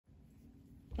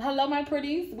Hello, my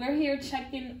pretties. We're here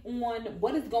checking on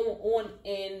what is going on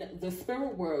in the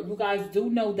spirit world. You guys do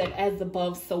know that as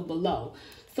above, so below.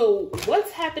 So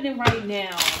what's happening right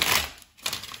now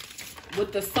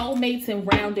with the soulmates and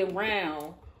round?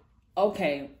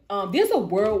 Okay, there's a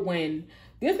whirlwind.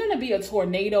 There's going to be a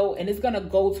tornado and it's going to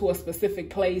go to a specific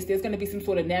place. There's going to be some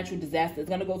sort of natural disaster. It's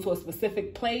going to go to a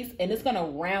specific place and it's going to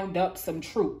round up some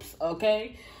troops,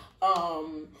 okay?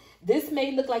 This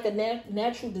may look like a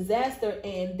natural disaster,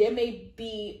 and there may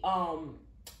be,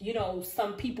 you know,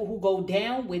 some people who go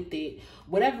down with it.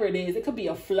 Whatever it is, it could be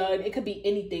a flood. It could be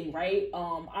anything, right?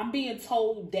 I'm being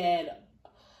told that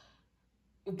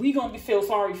we gonna feel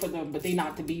sorry for them, but they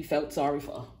not to be felt sorry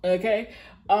for, okay?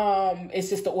 It's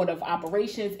just the order of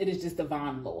operations. It is just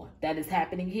divine law that is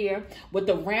happening here. With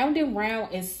the round and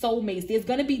round and soulmates, there's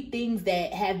gonna be things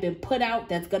that have been put out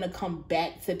that's gonna come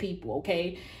back to people,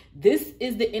 okay? This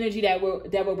is the energy that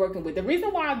we're working with. The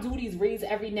reason why I do these reads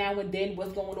every now and then,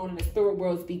 what's going on in the spirit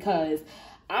world, is because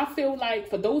I feel like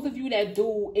for those of you that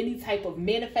do any type of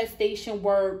manifestation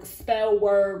work, spell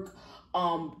work,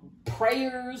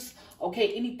 prayers,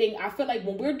 okay, anything, I feel like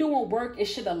when we're doing work, it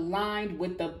should align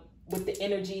with the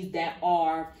energies that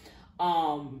are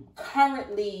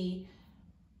currently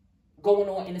going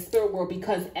on in the spirit world,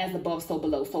 because as above, so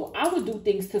below. So I would do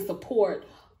things to support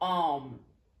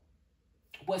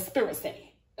what spirit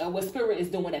say, what spirit is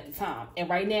doing at the time. And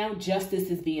right now,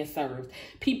 justice is being served.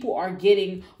 People are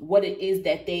getting what it is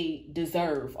that they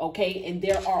deserve, okay? And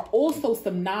there are also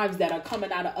some knives that are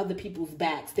coming out of other people's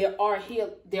backs. There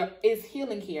is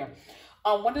healing here.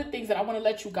 One of the things that I want to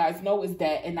let you guys know is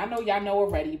that, and I know y'all know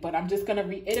already, but I'm just going to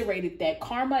reiterate it, that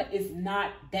karma is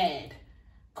not bad.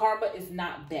 Karma is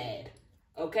not bad,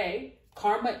 okay?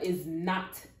 Karma is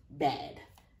not bad.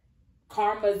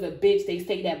 Karma's a bitch. They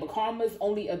say that, but karma's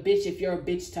only a bitch if you're a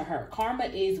bitch to her. Karma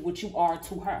is what you are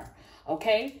to her,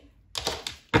 okay?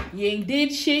 You ain't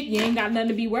did shit. You ain't got nothing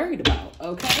to be worried about,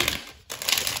 okay?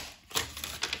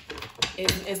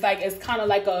 It's like, it's kind of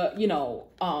like a, you know,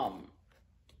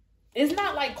 it's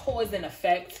not like cause and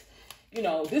effect. You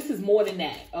know, this is more than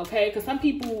that, okay? Because some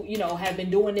people, you know, have been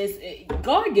doing this.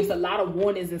 God gives a lot of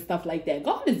warnings and stuff like that.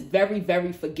 God is very,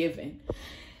 very forgiving,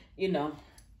 you know.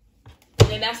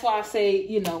 And that's why I say,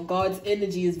 you know, God's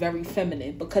energy is very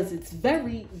feminine, because it's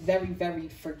very, very, very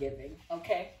forgiving,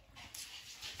 okay?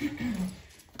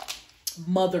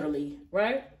 Motherly,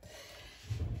 right?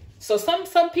 So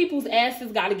some people's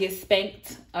asses got to get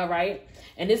spanked, all right?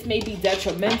 And this may be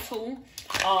detrimental.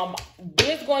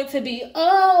 There's going to be,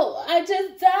 oh, I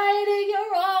just died in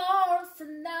your arms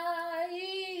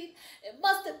tonight. It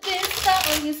must have been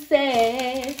something you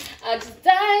said. I just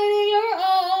died in your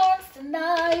arms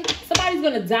tonight. Somebody's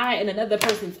going to die in another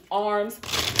person's arms.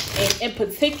 And in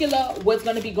particular, what's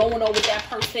going to be going on with that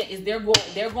person is they're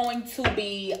going to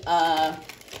be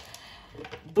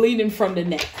bleeding from the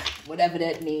neck, whatever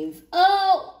that means.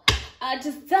 Oh, I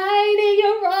just died in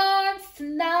your arms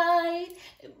tonight.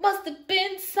 It must have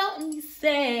been something you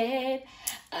said.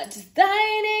 I just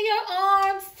died in your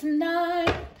arms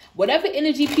tonight. Whatever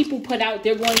energy people put out,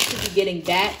 they're going to be getting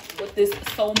back with this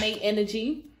soulmate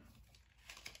energy.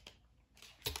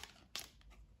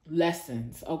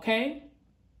 Lessons, okay?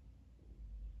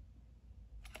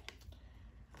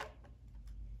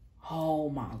 Oh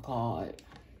my God.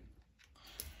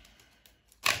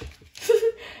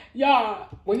 Y'all,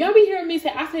 when y'all be hearing me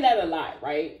say, I say that a lot,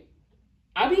 right?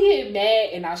 I be getting mad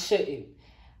and I shouldn't.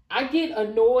 I get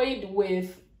annoyed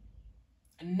with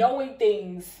knowing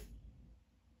things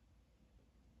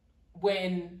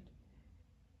when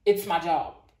it's my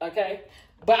job, okay?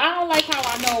 But I don't like how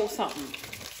I know something.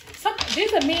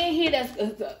 There's a man here that's,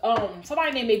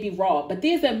 somebody name may be Rob, but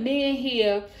there's a man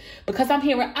here, because I'm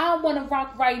hearing, I want to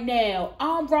rock right now.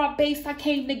 I'm Rob Bass, I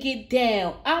came to get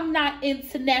down. I'm not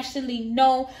internationally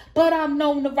known, but I'm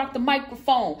known to rock the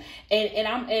microphone. And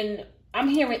I'm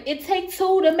hearing, it take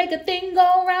two to make a thing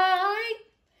go right.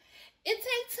 It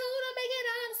takes two to make it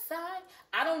out of sight.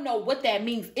 I don't know what that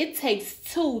means. It takes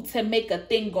two to make a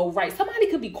thing go right. Somebody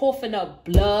could be coughing up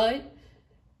blood.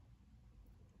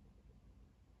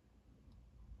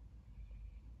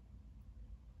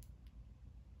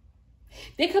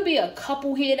 There could be a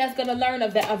couple here that's going to learn a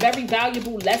very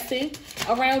valuable lesson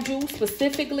around you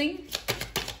specifically.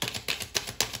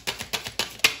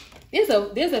 There's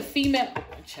a female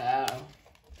child.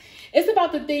 It's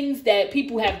about the things that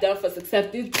people have done for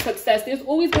success. There's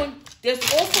also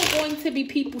going to be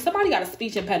people. Somebody got a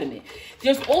speech impediment.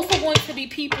 There's also going to be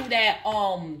people that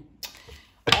are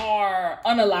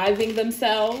unaliving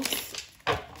themselves.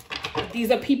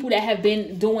 These are people that have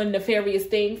been doing nefarious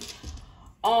things.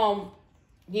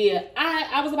 Yeah,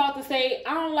 I was about to say,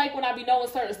 I don't like when I be knowing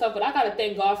certain stuff, but I gotta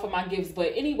thank God for my gifts.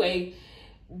 But anyway,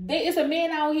 there is a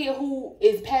man out here who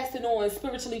is passing on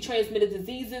spiritually transmitted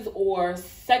diseases or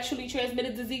sexually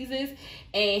transmitted diseases,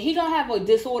 and he gonna have a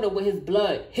disorder with his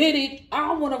blood. Hit it. I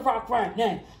don't want to rock right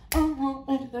now.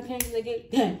 I can't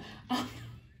get down.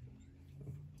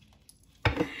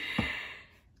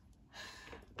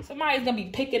 Somebody's gonna be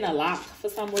picking a lock for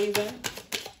some reason.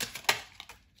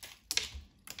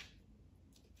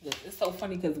 It's so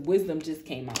funny because wisdom just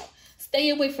came out.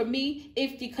 Stay away from me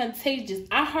if you're contagious.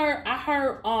 I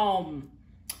heard, all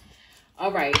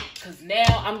right, because now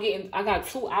I got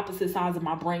two opposite sides of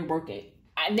my brain working.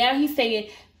 Now he's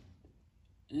saying,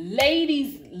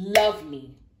 ladies love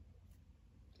me.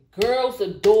 Girls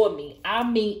adore me. I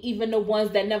mean, even the ones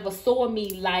that never saw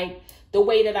me like the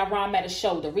way that I rhyme at a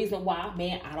show. The reason why,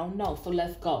 man, I don't know. So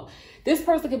let's go. This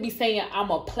person could be saying,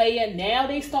 I'm a player. Now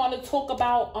they starting to talk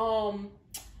about,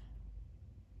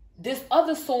 this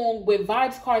other song with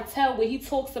Vibes Cartel where he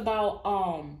talks about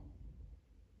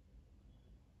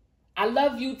I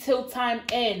love you till time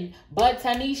end, but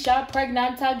Tanisha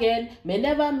pregnant again. Me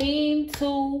never mean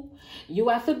to. You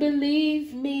have to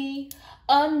believe me.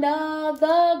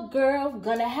 Another girl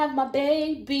gonna have my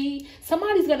baby.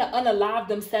 Somebody's gonna unalive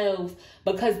themselves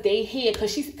because they here.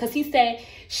 Cause he said,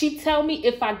 she tell me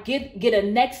if I get a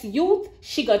next youth,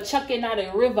 she gonna chuck it out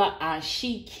of the river and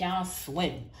she can't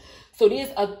swim. So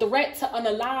there's a threat to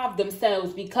unalive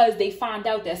themselves because they find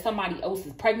out that somebody else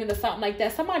is pregnant or something like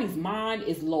that. Somebody's mind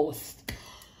is lost.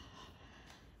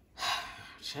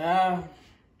 Child.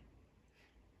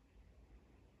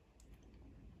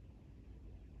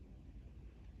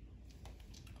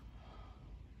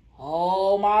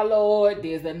 Oh my Lord,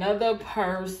 there's another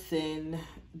person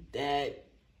that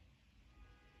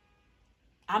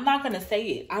I'm not gonna say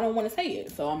it. I don't want to say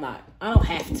it, so I'm not. I don't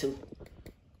have to.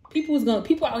 People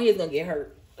out here is gonna get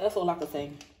hurt. That's all I can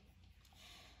say.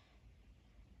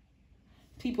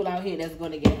 People out here that's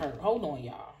gonna get hurt. Hold on,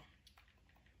 y'all.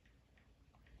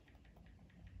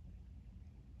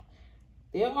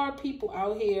 There are people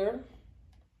out here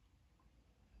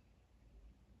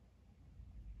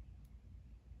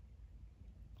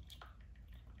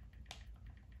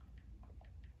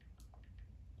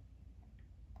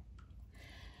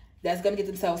that's gonna get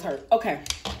themselves hurt. Okay.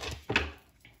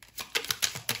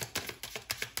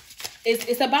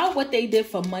 It's about what they did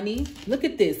for money. Look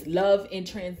at this. Love in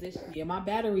transition. Yeah, my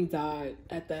battery died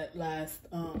at that last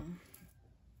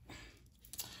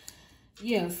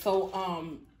yeah,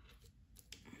 so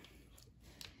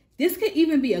this could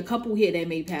even be a couple here that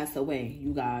may pass away,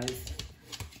 you guys.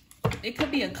 It could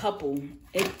be a couple.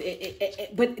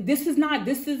 But this is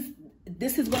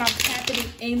what I'm tapping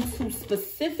into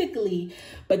specifically,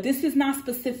 but this is not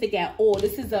specific at all.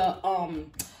 This is a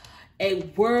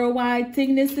worldwide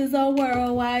thing. This is a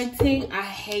worldwide thing. I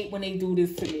hate when they do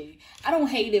this to me. I don't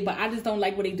hate it, but I just don't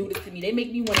like when they do this to me. They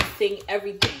make me want to sing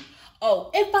everything. Oh,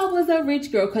 if I was a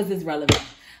rich girl, because it's relevant.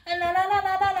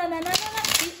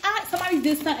 Somebody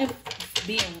did something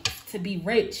to be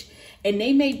rich, and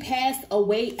they may pass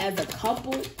away as a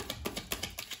couple.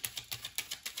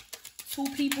 Two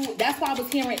people. That's why I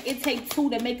was hearing it take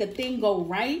two to make a thing go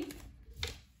right.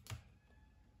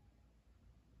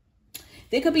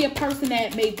 There could be a person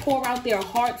that may pour out their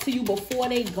heart to you before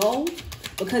they go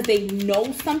because they know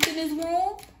something is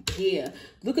wrong. Yeah.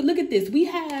 Look at this. We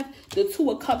have the Two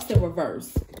of Cups in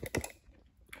reverse.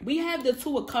 We have the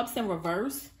Two of Cups in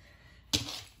reverse.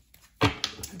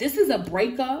 This is a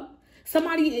breakup.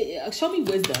 Somebody, show me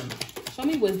wisdom. Show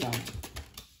me wisdom.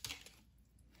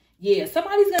 Yeah,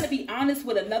 somebody's going to be honest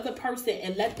with another person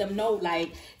and let them know,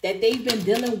 like, that they've been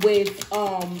dealing with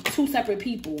two separate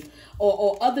people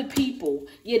or other people.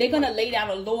 Yeah, they're going to lay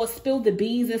down a law, spill the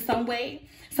beans in some way.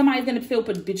 Somebody's going to feel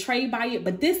betrayed by it.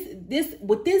 But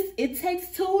it takes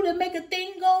two to make a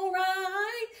thing go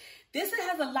right. This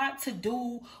has a lot to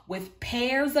do with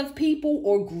pairs of people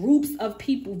or groups of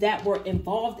people that were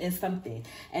involved in something.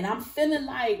 And I'm feeling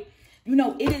like, you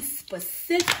know, it is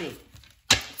specific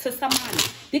to somebody.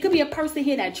 There could be a person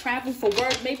here that travels for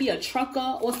work, maybe a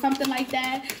trucker or something like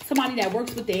that. Somebody that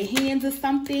works with their hands or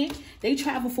something. They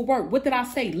travel for work. What did I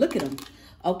say? Look at them.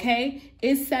 Okay,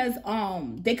 it says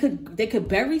they could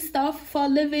bury stuff for a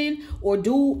living or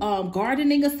do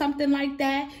gardening or something like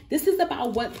that. This is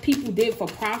about what people did for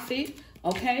profit.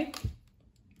 Okay,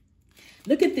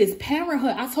 Look at this,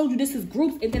 parenthood. I told you this is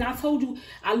groups, and then I told you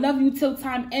I love you till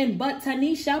time end. But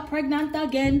Tanisha pregnant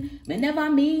again. Me never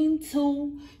mean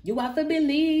to. You have to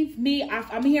believe me.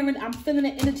 I'm feeling the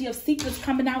energy of secrets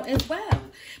coming out as well.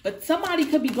 But somebody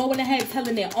could be going ahead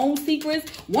telling their own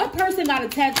secrets. One person got a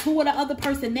tattoo of the other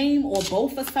person's name or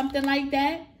both or something like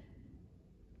that.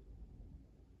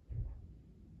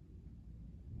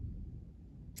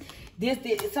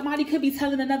 Somebody could be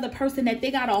telling another person that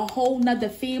they got a whole nother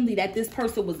family that this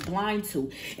person was blind to.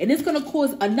 And it's going to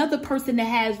cause another person to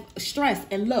have stress.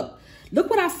 And look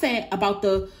what I said about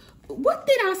what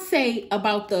did I say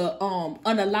about the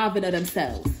unaliving of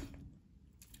themselves?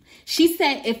 She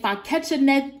said, if I catch a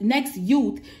next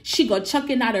youth, she gonna chuck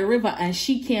it out of the river and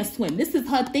she can't swim. This is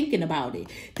her thinking about it.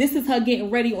 This is her getting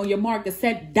ready on your mark to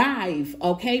set dive,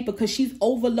 okay? Because she's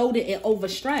overloaded and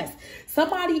overstressed.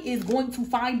 Somebody is going to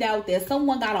find out that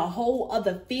someone got a whole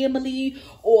other family,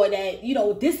 or that, you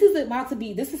know, this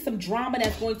is some drama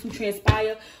that's going to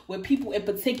transpire with people in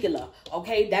particular,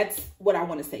 okay? That's what I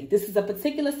want to say. This is a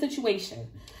particular situation,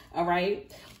 all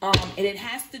right? And it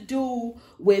has to do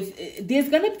with,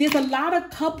 there's a lot of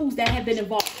couples that have been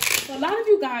involved. So a lot of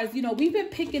you guys, you know, we've been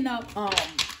picking up,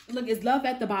 look, it's love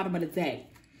at the bottom of the deck.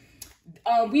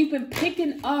 We've been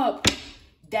picking up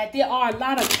that there are a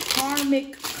lot of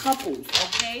karmic couples,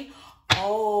 okay?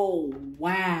 Oh,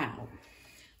 wow.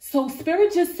 So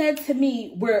Spirit just said to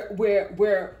me,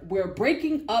 we're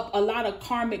breaking up a lot of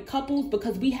karmic couples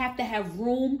because we have to have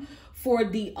room for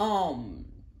the,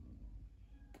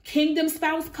 kingdom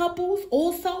spouse couples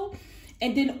also,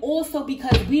 and then also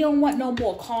because we don't want no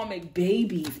more karmic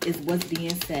babies is what's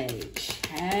being said.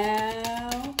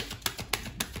 Child.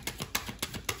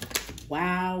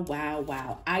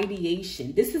 Wow.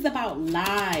 Ideation. This is about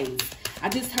lies. I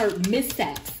just heard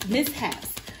mishaps,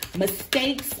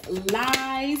 mistakes,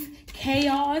 lies,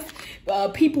 chaos,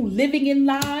 people living in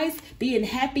lies, being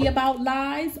happy about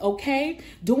lies, okay?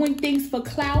 Doing things for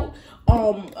clout.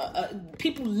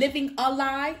 People living a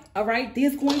lie, all right?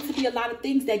 There's going to be a lot of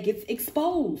things that gets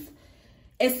exposed,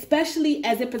 especially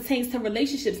as it pertains to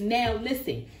relationships. Now,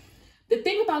 listen, the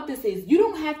thing about this is you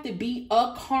don't have to be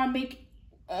a karmic,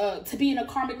 to be in a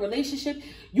karmic relationship.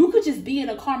 You could just be in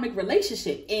a karmic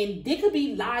relationship, and there could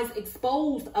be lies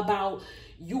exposed about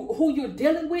who you're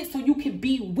dealing with, so you can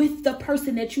be with the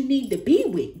person that you need to be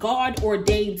with. God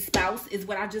ordained spouse is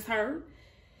what I just heard.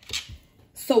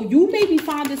 So you may be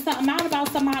finding something out about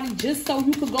somebody just so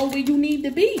you could go where you need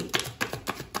to be.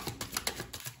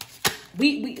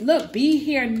 Look, be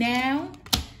here now.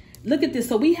 Look at this.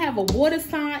 So we have a water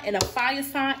sign and a fire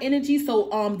sign energy.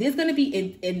 So there's going to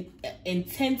be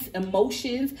intense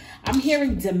emotions. I'm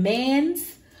hearing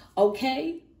demands,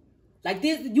 okay? Like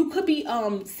this, you could be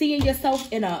seeing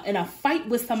yourself in a fight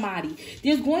with somebody.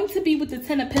 There's going to be, with the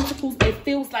Ten of Pentacles, it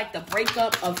feels like the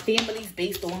breakup of families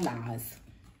based on lies.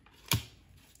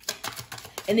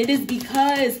 And it is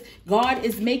because God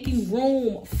is making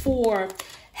room for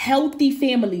healthy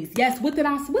families. Yes, what did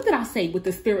I say with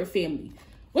the spirit family?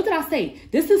 What did I say?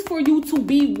 This is for you to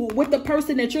be with the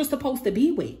person that you're supposed to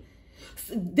be with.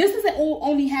 This doesn't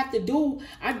only have to do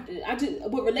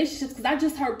with relationships, because I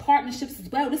just heard partnerships as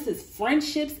well. This is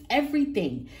friendships,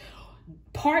 everything.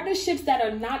 Partnerships that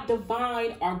are not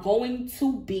divine are going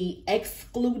to be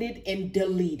excluded and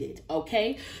deleted,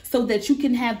 okay? So that you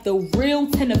can have the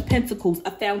real Ten of Pentacles,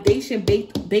 a foundation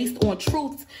based on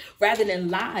truths rather than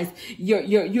lies. Your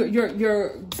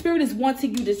spirit is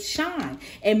wanting you to shine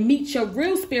and meet your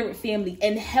real spirit family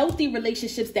and healthy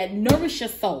relationships that nourish your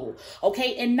soul,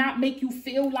 okay? And not make you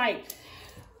feel like,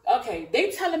 okay,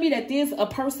 they telling me that there's a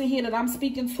person here that I'm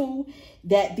speaking to,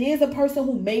 that there's a person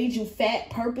who made you fat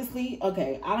purposely.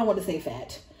 Okay, I don't want to say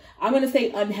fat. I'm going to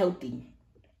say unhealthy.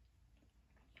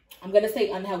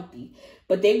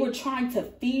 But they were trying to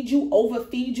feed you,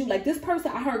 overfeed you. Like this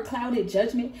person, I heard clouded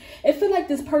judgment. It feel like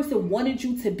this person wanted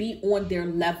you to be on their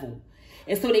level.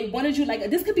 And so they wanted you, like,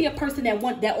 this could be a person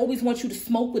that always wants you to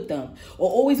smoke with them or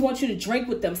always wants you to drink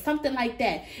with them, something like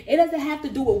that. It doesn't have to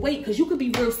do with weight, because you could be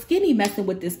real skinny messing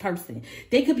with this person.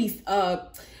 They could be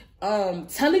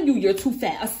telling you you're too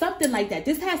fat or something like that.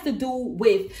 This has to do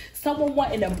with someone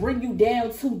wanting to bring you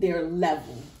down to their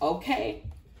level, okay?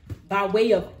 By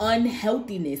way of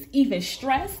unhealthiness, even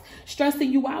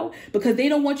stressing you out, because they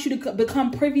don't want you to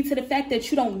become privy to the fact that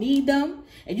you don't need them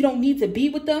and you don't need to be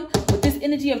with them. With this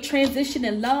energy of transition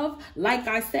and love, like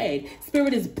I said,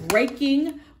 spirit is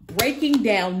breaking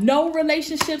down no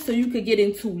relationships so you could get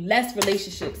into less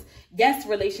relationships. Yes,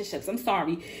 relationships. I'm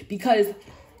sorry, because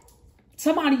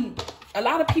a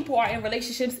lot of people are in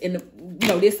relationships and,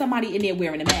 know, there's somebody in there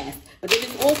wearing a mask. But then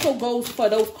this also goes for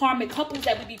those karmic couples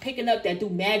that we be picking up that do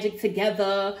magic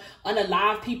together,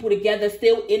 unalive people together,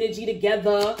 still energy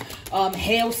together,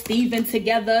 Hail Stephen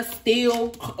together, still,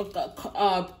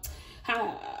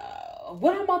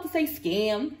 what I'm about to say,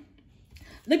 scam.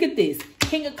 Look at this.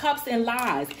 King of Cups and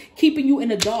lies, keeping you in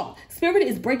the dark. Spirit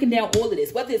is breaking down all of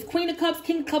this. Whether it's Queen of Cups,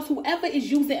 King of Cups, whoever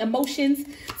is using emotions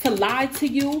to lie to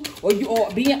you, or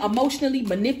being emotionally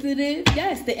manipulative.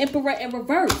 Yes, the Emperor in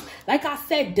reverse. Like I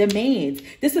said, demands.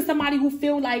 This is somebody who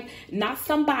feel like, not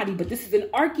somebody, but this is an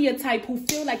archetype who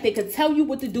feel like they could tell you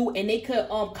what to do and they could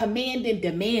command and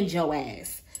demand your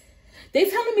ass. They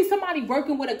telling me somebody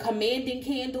working with a commanding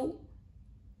candle.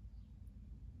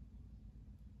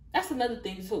 That's another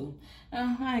thing too.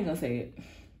 I ain't gonna say it.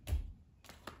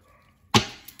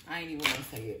 I ain't even gonna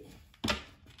say it.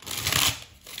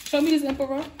 Show me this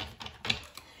Emperor.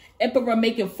 Emperor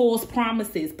making false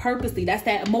promises purposely. That's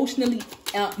that emotionally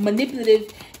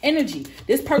manipulative energy.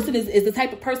 This person is the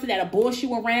type of person that'll boss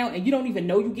you around and you don't even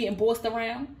know you getting bossed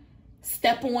around.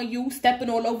 Step on you, stepping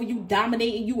all over you,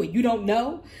 dominating you, and you don't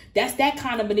know. That's that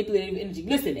kind of manipulative energy.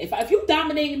 Listen, if you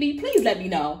dominating me, please let me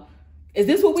know. Is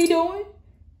this what we doing?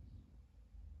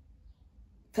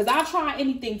 Because I'll try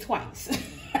anything twice.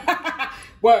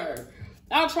 Word.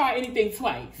 I'll try anything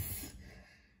twice.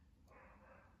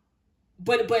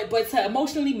 But to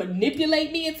emotionally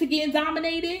manipulate me into getting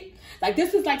dominated, like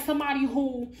this is like somebody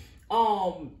who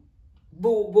will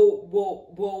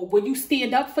when you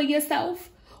stand up for yourself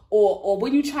or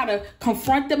when you try to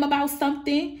confront them about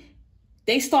something,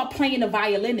 they start playing the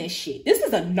violin and shit. This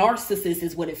is a narcissist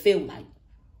is what it feels like.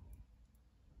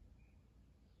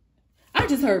 I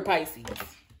just heard Pisces.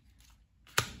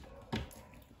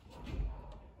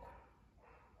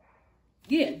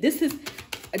 Yeah, this is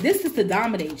to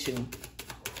dominate you.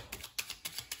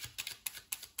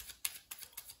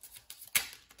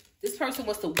 This person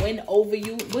wants to win over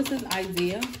you. What's his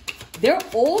idea? They're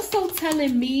also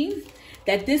telling me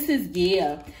that this is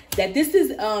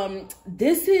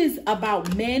this is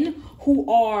about men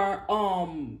who are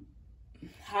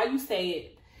how you say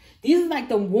it? These are like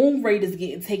the womb raiders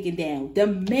getting taken down. The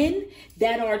men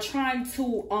that are trying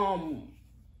to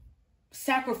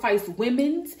sacrifice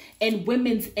women's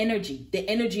energy, the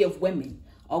energy of women.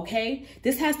 Okay,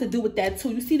 this has to do with that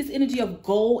too. You see this energy of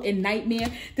gold and nightmare.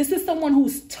 This is someone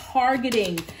who's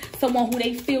targeting someone who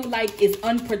they feel like is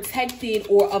unprotected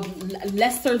or of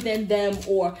lesser than them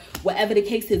or whatever the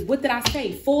case is. What did I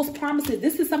say? False promises.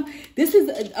 This is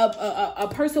a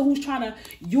person who's trying to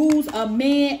use a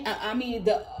man.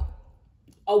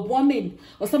 A woman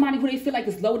or somebody who they feel like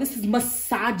is low. This is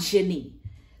misogyny.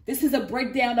 This is a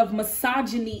breakdown of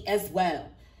misogyny as well.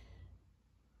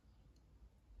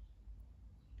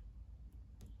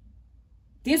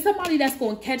 There's somebody that's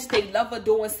going to catch their lover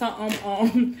doing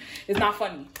something, it's not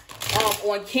funny,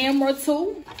 on camera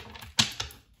too.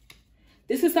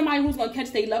 This is somebody who's going to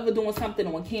catch their lover doing something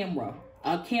on camera.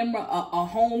 A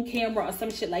home camera or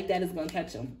some shit like that is going to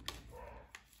catch them.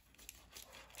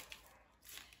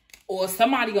 Or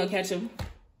somebody going to catch them.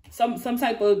 Some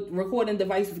type of recording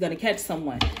device is going to catch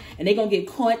someone. And they're going to get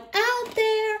caught out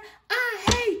there. I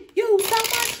hate you so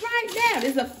much right now.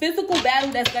 There's a physical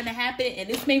battle that's going to happen. And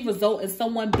this may result in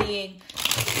someone being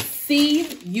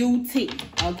C-U-T.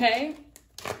 Okay?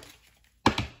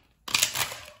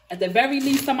 At the very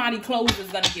least, somebody's clothes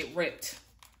is going to get ripped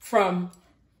from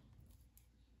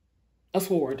a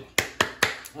sword.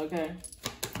 Okay?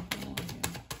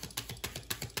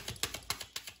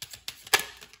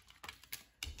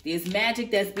 There's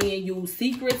magic that's being used.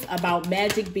 Secrets about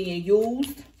magic being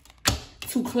used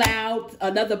to cloud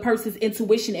another person's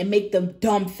intuition and make them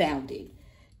dumbfounded.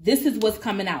 This is what's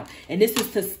coming out. And this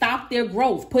is to stop their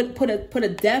growth. Put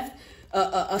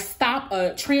a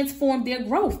stop, transform their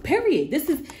growth. Period.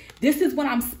 This is what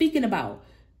I'm speaking about.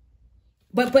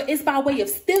 But it's by way of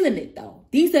stealing it though.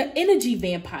 These are energy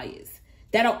vampires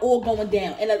that are all going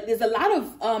down. And there's a lot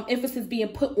of emphasis being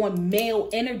put on male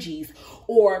energies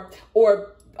or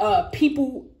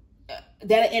people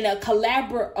that are in a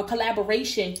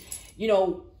collaboration, you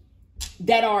know,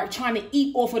 that are trying to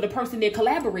eat off of the person they're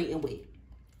collaborating with.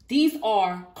 These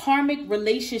are karmic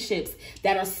relationships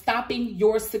that are stopping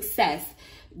your success,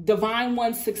 divine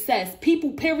one's success,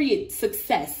 people period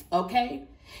success, okay?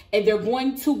 And they're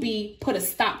going to be put a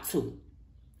stop to.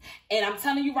 And I'm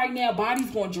telling you right now,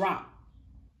 body's going to drop.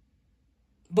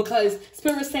 Because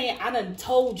Spirit's saying, I done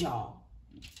told y'all.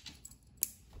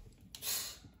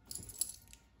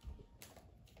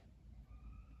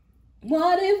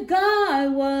 What if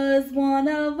God was one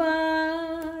of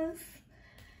us?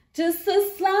 Just a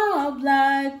slob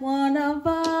like one of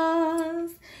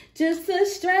us. Just a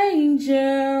stranger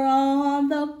on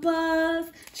the bus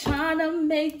trying to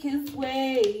make his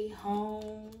way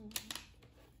home.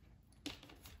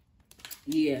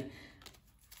 Yeah.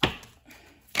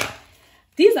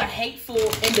 These are hateful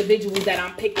individuals that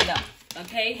I'm picking up.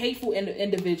 Okay? Hateful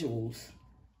individuals.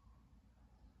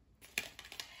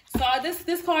 So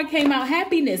this card came out,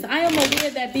 happiness. I am aware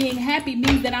that being happy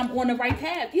means that I'm on the right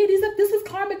path. Yeah, this is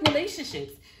karmic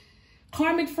relationships.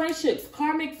 Karmic friendships,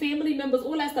 karmic family members,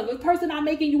 all that stuff. If a person not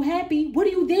making you happy, what are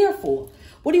you there for?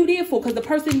 What are you there for? Because the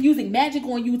person using magic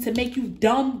on you to make you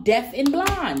dumb, deaf, and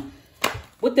blind.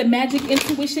 With the magic,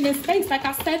 intuition, and space, like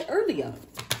I said earlier.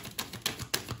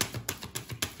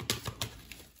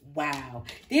 Wow.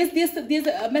 There's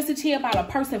a message here about a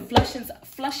person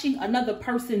flushing another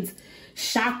person's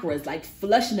chakras, like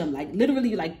flushing them, like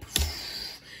literally like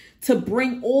to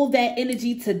bring all that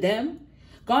energy to them.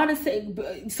 God is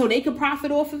saying, so they can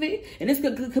profit off of it. And this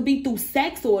could be through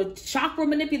sex or chakra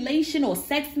manipulation or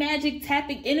sex magic,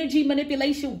 tapping, energy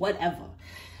manipulation, whatever.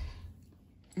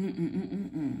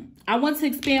 I want to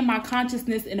expand my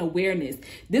consciousness and awareness.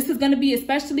 This is going to be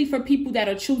especially for people that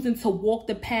are choosing to walk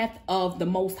the path of the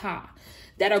Most High,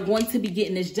 that are going to be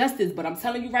getting this justice. But I'm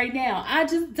telling you right now, I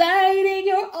just died in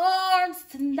your arms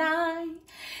tonight.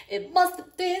 It must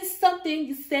have been something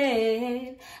you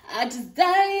said. I just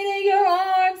died in your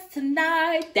arms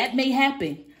tonight. That may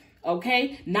happen.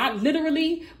 Okay, not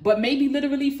literally, but maybe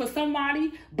literally for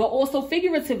somebody, but also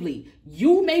figuratively.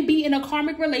 You may be in a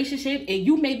karmic relationship and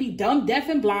you may be dumb, deaf,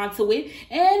 and blind to it,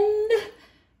 and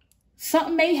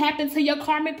something may happen to your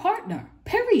karmic partner,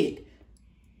 period.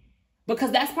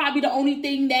 Because that's probably the only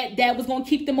thing that was going to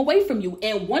keep them away from you.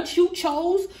 And once you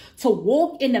chose to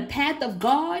walk in the path of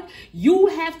God, you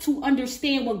have to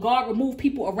understand when God removed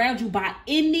people around you by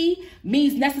any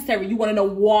means necessary. You want to know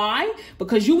why?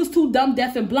 Because you was too dumb,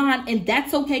 deaf, and blind. And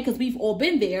that's okay, because we've all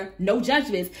been there. No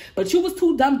judgments. But you was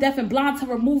too dumb, deaf, and blind to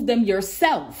remove them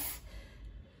yourself.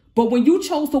 But when you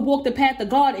chose to walk the path of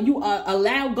God and you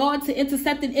allow God to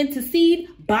intercept and intercede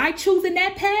by choosing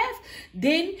that path,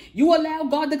 then you allow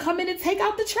God to come in and take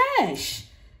out the trash.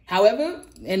 However,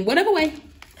 in whatever way,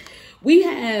 we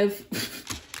have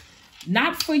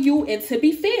not for you. And to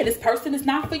be fair, this person is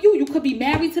not for you. You could be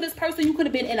married to this person. You could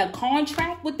have been in a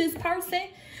contract with this person,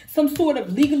 some sort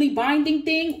of legally binding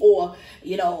thing, or,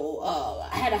 you know,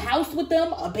 had a house with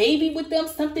them, a baby with them,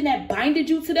 something that binded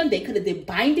you to them. They could have did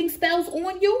binding spells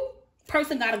on you.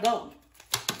 Person gotta go.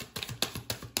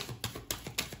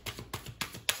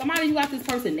 Somebody, you got this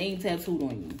person name tattooed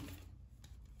on you.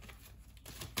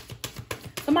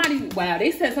 Somebody, wow,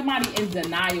 they said somebody in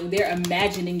denial. They're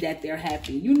imagining that they're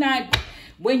happy. You're not,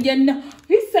 when you know,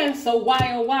 he said, so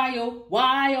why, oh, why, oh,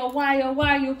 why, oh, why, oh,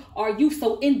 why, oh, are you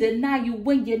so in denial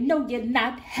when you know you're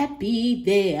not happy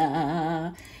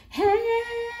there? Hey,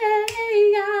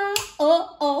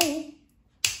 oh, oh.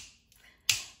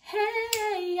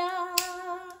 Hey,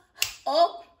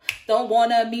 oh, don't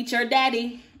want to meet your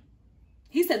daddy.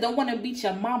 He said, don't want to meet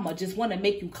your mama, just want to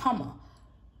make you come.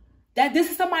 That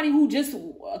this is somebody who just,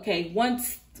 okay,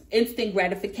 wants instant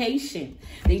gratification.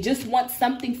 They just want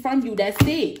something from you. That's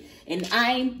it. And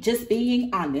I'm just being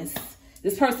honest.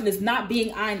 This person is not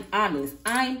being honest.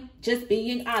 I'm just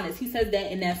being honest. He says that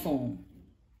in that song.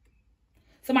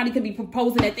 Somebody could be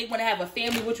proposing that they want to have a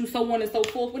family with you, so on and so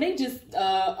forth. But they just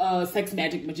sex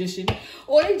magic magician,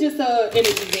 or they just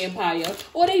energy vampire,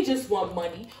 or they just want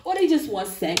money, or they just want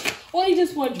sex, or they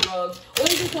just want drugs, or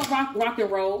they just want rock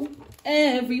and roll.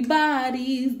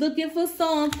 Everybody's looking for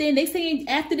something. They saying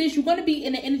after this, you're going to be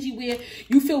in an energy where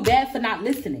you feel bad for not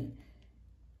listening.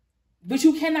 But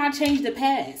you cannot change the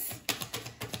past.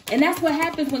 And that's what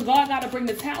happens when God got to bring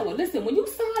the tower. Listen, when you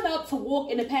sign up to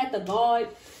walk in the path of God,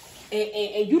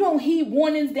 and you don't heed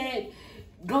warnings that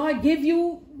God give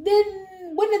you, then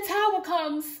when the tower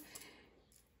comes,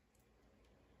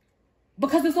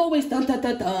 because it's always dun, dun,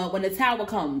 dun, dun, when the tower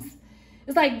comes.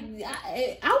 It's like,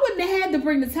 I wouldn't have had to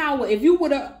bring the tower if you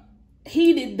would have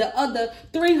heeded the other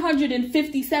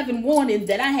 357 warnings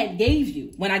that I had gave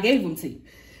you when I gave them to you.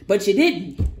 But you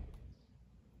didn't.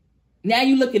 Now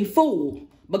you looking fool.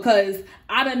 Because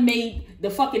I done made the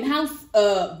fucking house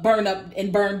burn up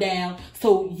and burn down,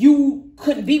 so you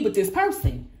couldn't be with this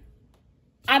person.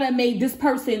 I done made this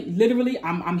person, literally,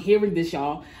 I'm hearing this,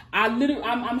 y'all.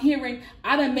 I'm hearing,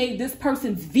 I done made this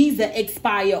person's visa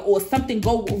expire or something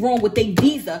go wrong with their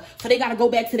visa, so they got to go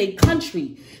back to their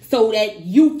country so that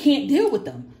you can't deal with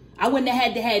them. I wouldn't have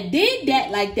had to have did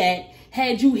that like that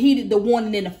had you heeded the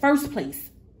warning in the first place.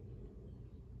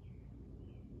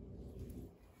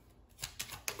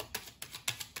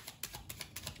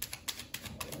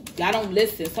 Y'all don't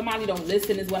listen. Somebody don't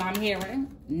listen is what I'm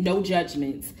hearing. No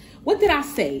judgments. What did I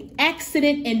say?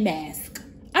 Accident and mask.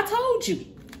 I told you.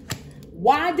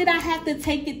 Why did I have to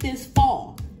take it this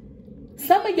far?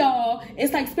 Some of y'all,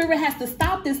 it's like spirit has to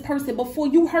stop this person before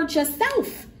you hurt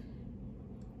yourself.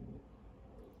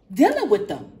 Dealing with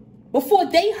them before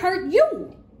they hurt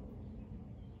you.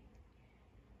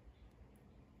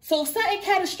 So if something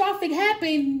catastrophic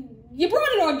happened, you brought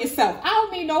it on yourself. I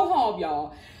don't mean no harm,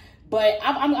 y'all. But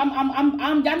y'all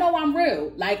know I'm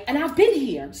real. Like, and I've been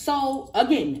here. So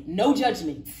again, no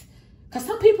judgments. Because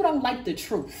some people don't like the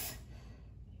truth.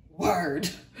 Word.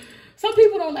 Some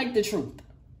people don't like the truth.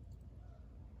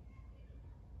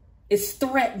 It's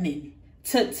threatening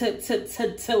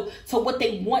to what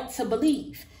they want to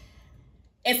believe.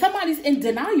 And somebody's in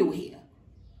denial here.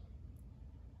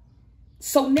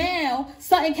 So now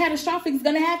something catastrophic is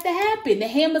going to have to happen. The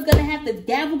hammer's going to have to, the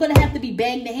gavel going to have to be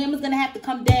banged. The hammer's going to have to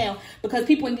come down because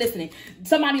people ain't listening.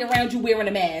 Somebody around you wearing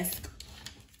a mask.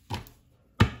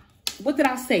 What did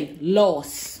I say?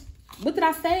 Loss. What did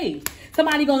I say?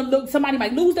 Somebody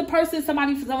might lose the person.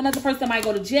 Another person might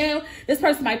go to jail. This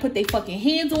person might put their fucking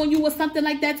hands on you or something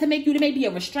like that to make you, to maybe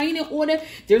a restraining order.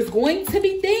 There's going to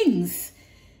be things.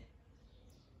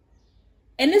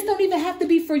 And this don't even have to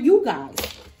be for you guys.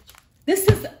 This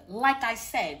is, like I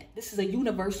said, this is a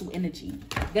universal energy.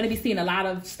 You're going to be seeing a lot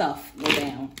of stuff go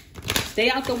down.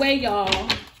 Stay out the way, y'all.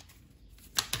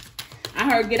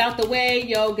 I heard get out the way,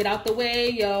 yo. Get out the way,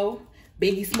 yo.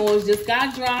 Biggie Smalls just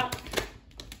got dropped.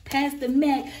 Pass the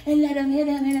Mac and let him hit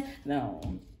him.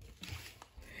 No.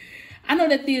 I know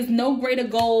that there's no greater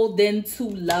goal than to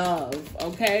love,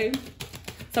 okay?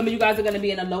 Some of you guys are going to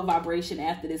be in a low vibration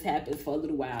after this happens for a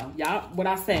little while. Y'all, what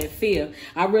I said, fear.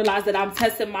 I realize that I'm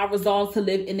testing my resolve to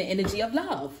live in the energy of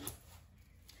love.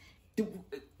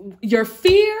 Your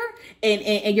fear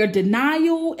and your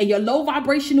denial and your low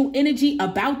vibrational energy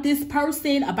about this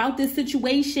person, about this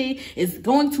situation is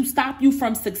going to stop you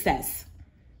from success.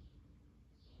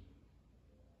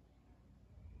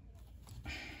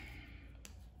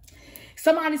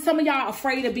 Some of y'all are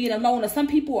afraid of being alone, or some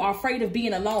people are afraid of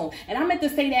being alone. And I meant to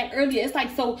say that earlier. It's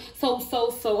like, so.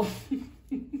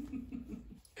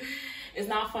 It's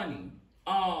not funny.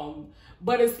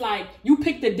 But it's like, you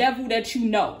pick the devil that you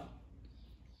know.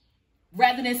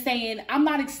 Rather than saying, I'm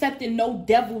not accepting no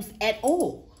devils at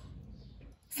all.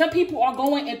 Some people are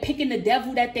going and picking the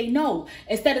devil that they know.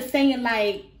 Instead of saying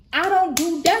like, I don't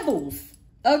do devils.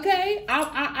 Okay?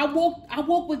 I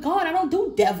walk with God. I don't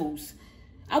do devils.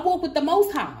 I walk with the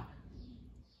Most High.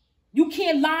 You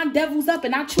can't line devils up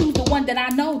and I choose the one that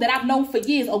I know, that I've known for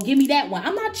years. Oh, give me that one.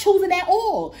 I'm not choosing at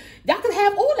all. Y'all can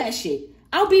have all that shit.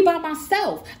 I'll be by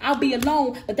myself. I'll be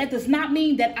alone. But that does not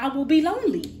mean that I will be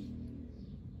lonely.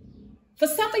 For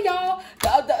some of y'all,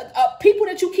 the people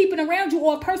that you keeping around you,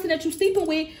 or a person that you sleeping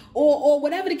with, or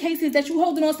whatever the case is that you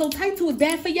holding on so tight to, is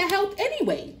bad for your health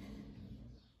anyway.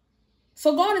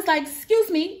 So God is like, excuse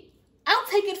me. I'll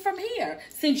take it from here.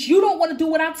 Since you don't want to do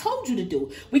what I told you to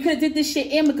do. We could have did this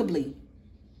shit amicably.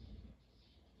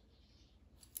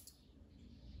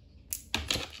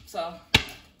 So.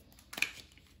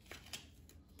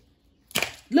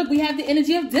 Look, we have the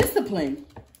energy of discipline.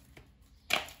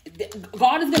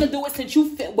 God is going to do it since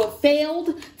you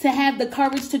failed to have the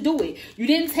courage to do it. You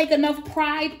didn't take enough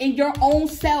pride in your own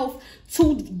self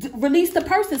to release the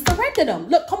person. Surrender them.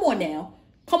 Look, come on now.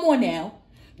 Come on now.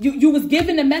 You was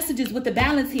given the messages with the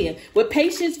balance here. With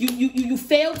patience, you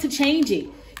failed to change it.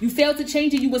 You failed to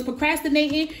change it. You was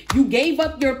procrastinating. You gave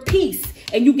up your peace.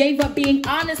 And you gave up being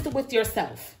honest with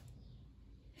yourself.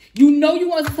 You know you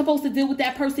wasn't supposed to deal with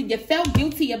that person. You felt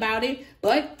guilty about it,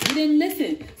 but you didn't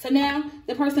listen. So now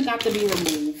the person got to be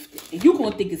removed. And you're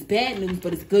going to think it's bad news,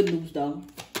 but it's good news, though.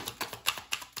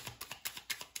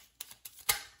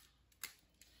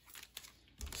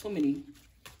 So many.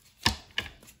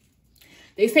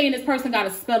 They saying this person got a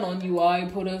spell on you. I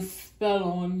put a spell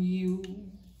on you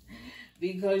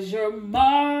because you're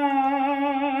mine.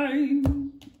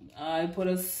 I put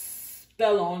a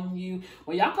spell on you.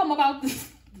 When y'all come about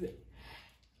this,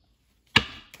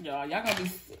 y'all gonna be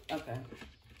okay.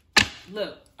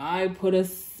 Look, I put a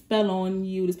spell on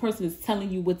you. This person is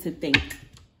telling you what to think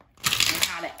and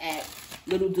how to act.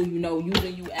 Little do you know,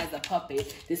 using you as a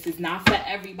puppet. This is not for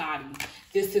everybody.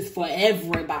 This is for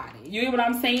everybody. You hear what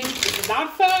I'm saying? This is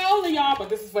not for all of y'all, but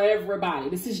this is for everybody.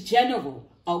 This is general,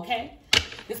 okay?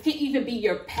 This can even be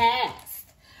your past.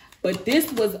 But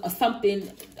this was something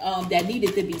that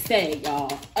needed to be said,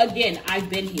 y'all. Again, I've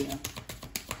been here.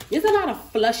 There's a lot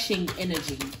of flushing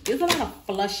energy. There's a lot of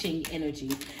flushing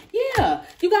energy. Yeah,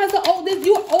 you guys are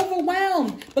you're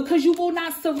overwhelmed because you will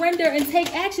not surrender and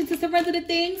take action to surrender the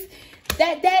things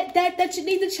that you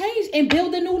need to change and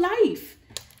build a new life.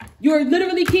 You're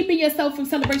literally keeping yourself from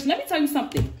celebration. Let me tell you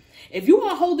something. If you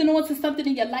are holding on to something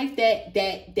in your life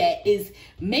that is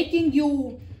making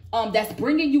you, that's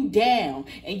bringing you down,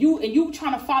 and you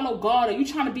trying to follow God, or you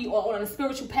trying to be on a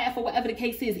spiritual path, or whatever the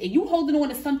case is, and you holding on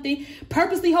to something,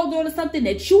 purposely holding on to something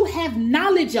that you have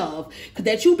knowledge of,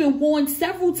 that you've been warned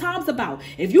several times about.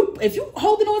 If you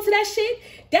holding on to that shit,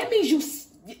 that means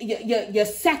you're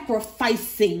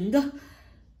sacrificing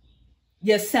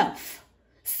yourself,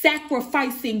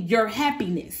 sacrificing your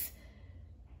happiness,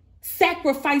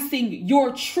 sacrificing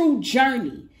your true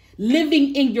journey,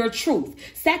 living in your truth,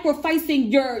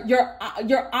 sacrificing your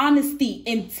honesty,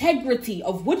 integrity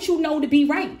of what you know to be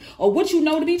right or what you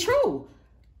know to be true.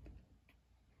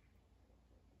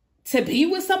 To be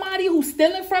with somebody who's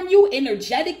stealing from you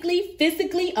energetically,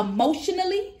 physically,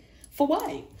 emotionally, for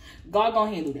what? God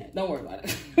gonna handle that. Don't worry about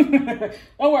it.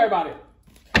 Don't worry about it.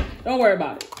 Don't worry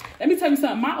about it. Let me tell you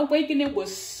something. My awakening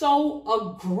was so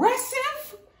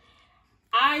aggressive.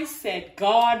 I said,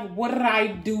 God, what did I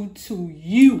do to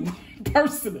you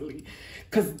personally?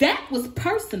 Because that was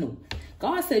personal.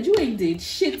 God said, you ain't did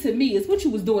shit to me. It's what you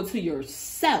was doing to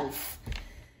yourself.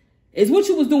 It's what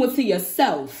you was doing to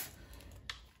yourself.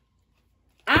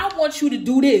 I want you to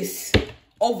do this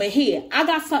over here. I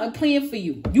got something planned for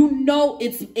you. You know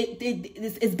it's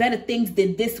better things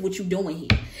than this, what you doing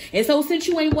here. And so since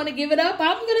you ain't want to give it up,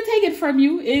 I'm going to take it from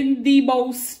you in the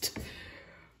most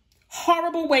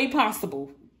horrible way possible.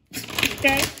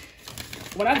 Okay?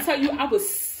 When I tell you I was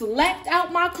slapped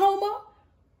out my coma,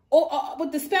 or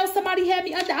with the spell somebody had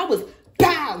me under, I was,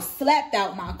 pow, slapped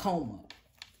out my coma.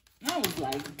 I was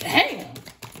like, damn,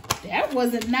 that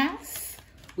wasn't nice.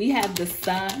 We have the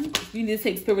sun. You need to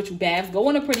take spiritual baths. Go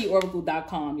on to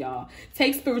prettyoracle.com, y'all.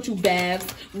 Take spiritual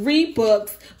baths. Read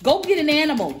books. Go get an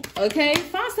animal, okay?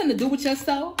 Find something to do with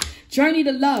yourself. Journey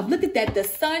to love. Look at that. The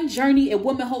sun, journey, and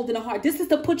woman holding a heart. This is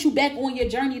to put you back on your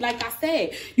journey, like I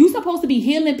said. You're supposed to be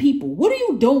healing people. What are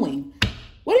you doing?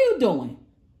 What are you doing?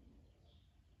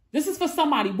 This is for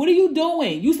somebody. What are you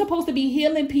doing? You're supposed to be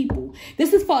healing people.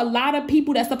 This is for a lot of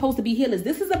people that's supposed to be healers.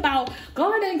 This is about,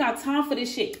 God ain't got time for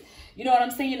this shit. You know what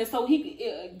I'm saying? And so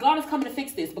God is coming to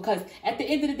fix this, because at the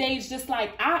end of the day, it's just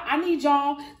like, I need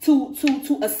y'all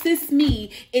to assist me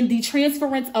in the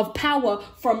transference of power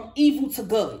from evil to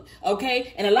good.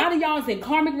 Okay. And a lot of y'all is in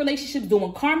karmic relationships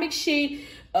doing karmic shit,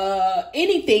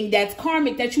 anything that's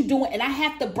karmic that you're doing. And I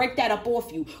have to break that up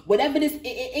off you. Whatever this,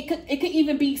 it could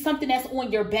even be something that's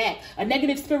on your back, a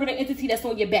negative spirit or entity that's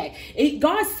on your back.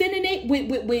 God's sending it with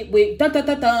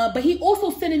but he also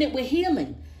sending it with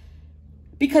healing.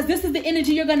 Because this is the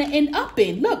energy you're going to end up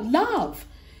in. Look, love.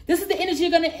 This is the energy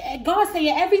you're going to... God's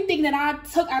saying everything that I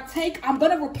take, I'm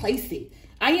going to replace it.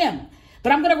 I am.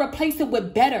 But I'm going to replace it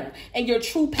with better and your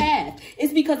true path.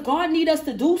 It's because God need us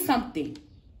to do something.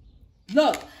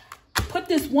 Look, put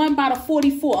this 1 by the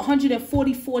 44,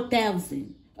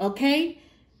 144,000. Okay?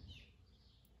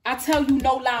 I tell you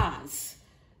no lies.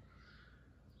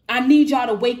 I need y'all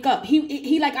to wake up.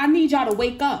 He like, I need y'all to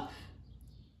wake up.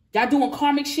 Y'all doing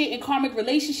karmic shit and karmic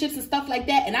relationships and stuff like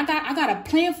that. And I got a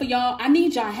plan for y'all. I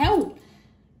need y'all help.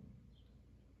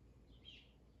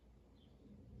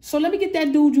 So let me get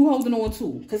that dude you holding on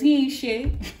to, because he ain't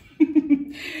shit.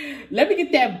 Let me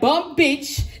get that bum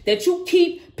bitch that you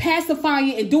keep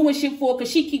pacifying and doing shit for,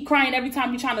 because she keep crying every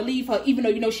time you're trying to leave her, even though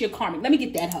you know she a karmic. Let me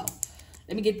get that hoe.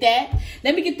 Let me get that.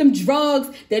 Let me get them drugs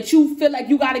that you feel like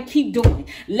you got to keep doing.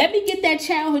 Let me get that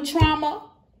childhood trauma.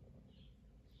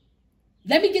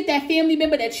 Let me get that family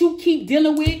member that you keep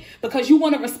dealing with because you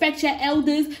want to respect your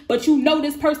elders, but you know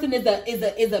this person is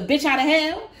a bitch out of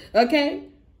hell. Okay?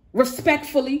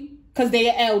 Respectfully, because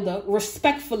they're an elder.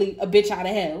 Respectfully, a bitch out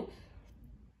of hell.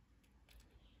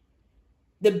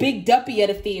 The big duppy of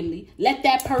the family. Let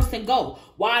that person go.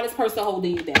 Why this person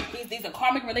holding you down? These are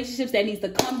karmic relationships that needs to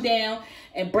come down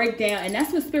and break down. And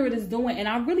that's what spirit is doing. And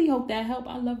I really hope that helped.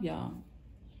 I love y'all.